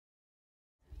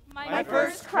My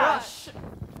first crush.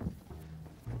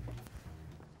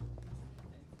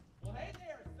 Well, hey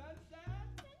there, sunshine.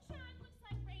 Sunshine looks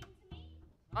like rain to me.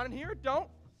 Not in here, don't.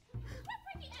 Put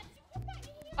that in here.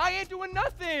 I ain't doing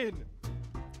nothing.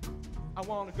 I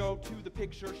want to go to the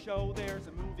picture show. There's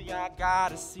a movie I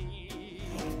gotta see.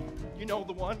 You know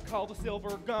the one called The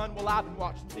Silver Gun? Well, I've been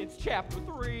watching since chapter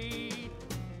 3.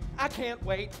 I can't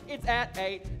wait, it's at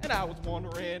 8, and I was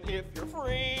wondering if you're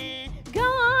free. Go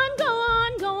on, go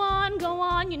on, go on, go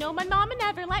on. You know my mama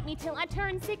never let me till I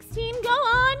turned 16. Go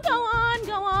on, go on,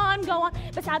 go on, go on.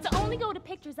 Besides, I only go to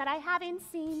pictures that I haven't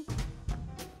seen.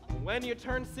 When you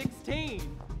turn 16,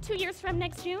 2 years from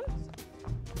next June.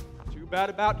 too bad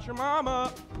about your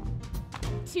mama.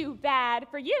 Too bad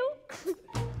for you.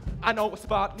 I know a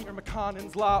spot near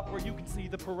McConnell's lot where you can see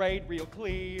the parade real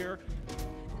clear.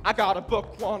 I got a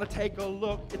book, wanna take a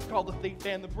look. It's called The Thief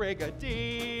and the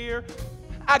Brigadier.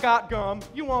 I got gum,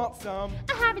 you want some?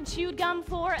 I haven't chewed gum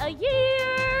for a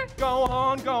year. Go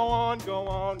on, go on, go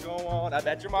on, go on. I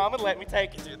bet your mom would let me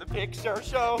take you to the picture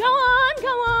show. Go on, go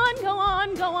on, go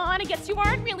on, go on. I guess you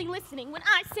aren't really listening when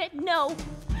I said no.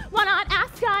 Why not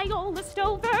ask Iola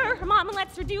Stover? Her mama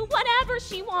lets her do whatever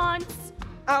she wants.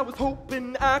 I was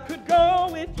hoping I could go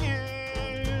with you.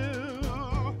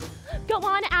 Go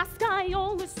on, ask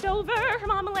Iola Stover. Her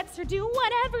mama lets her do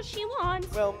whatever she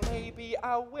wants. Well, maybe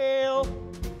I will.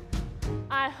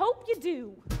 I hope you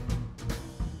do.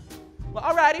 Well,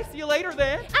 alrighty, see you later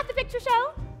then. At the picture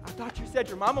show? I thought you said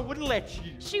your mama wouldn't let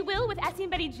you. She will with Essie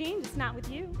and Betty Jean, just not with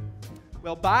you.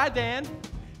 Well, bye then.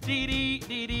 Dee dee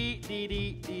dee dee dee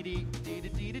dee dee dee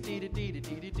dee dee dee dee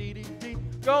dee dee dee dee.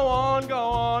 Go on, go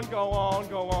on, go on,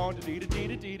 go on. Dee dee dee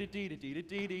dee dee dee dee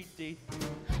dee dee dee.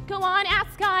 Go on,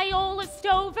 ask Iola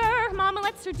Stover. Her mama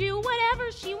lets her do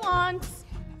whatever she wants.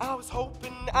 I was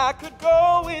hoping I could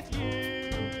go with you.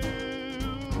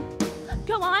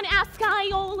 Go on, ask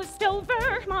Iola Stover.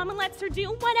 Her mama lets her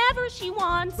do whatever she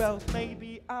wants. Well,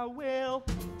 maybe I will.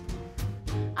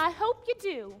 I hope you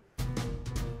do.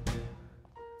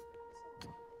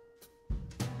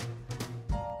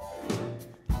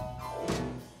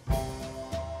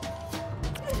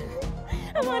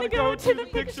 I wanna go to the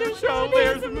picture show.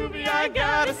 There's a movie I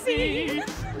gotta see.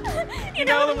 You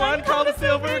know the one called The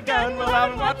Silver Gun? Well,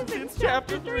 I've been watching since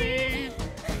chapter 3.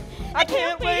 I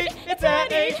can't wait, it's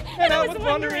at 8, and I was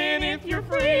wondering if you're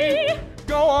free.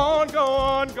 Go on, go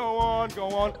on, go on, go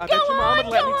on. I bet your mama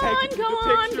let me take you to the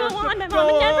picture show. Go on, my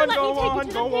mama never let me take you to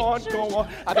the go on, picture go on.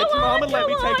 I bet your mama let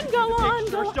me take you to the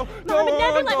picture show. Mama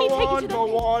never let me take you to the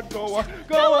go on, go on,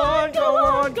 go on, go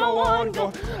on, go on, go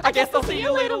on. I guess I'll see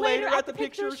you later at the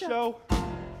picture show.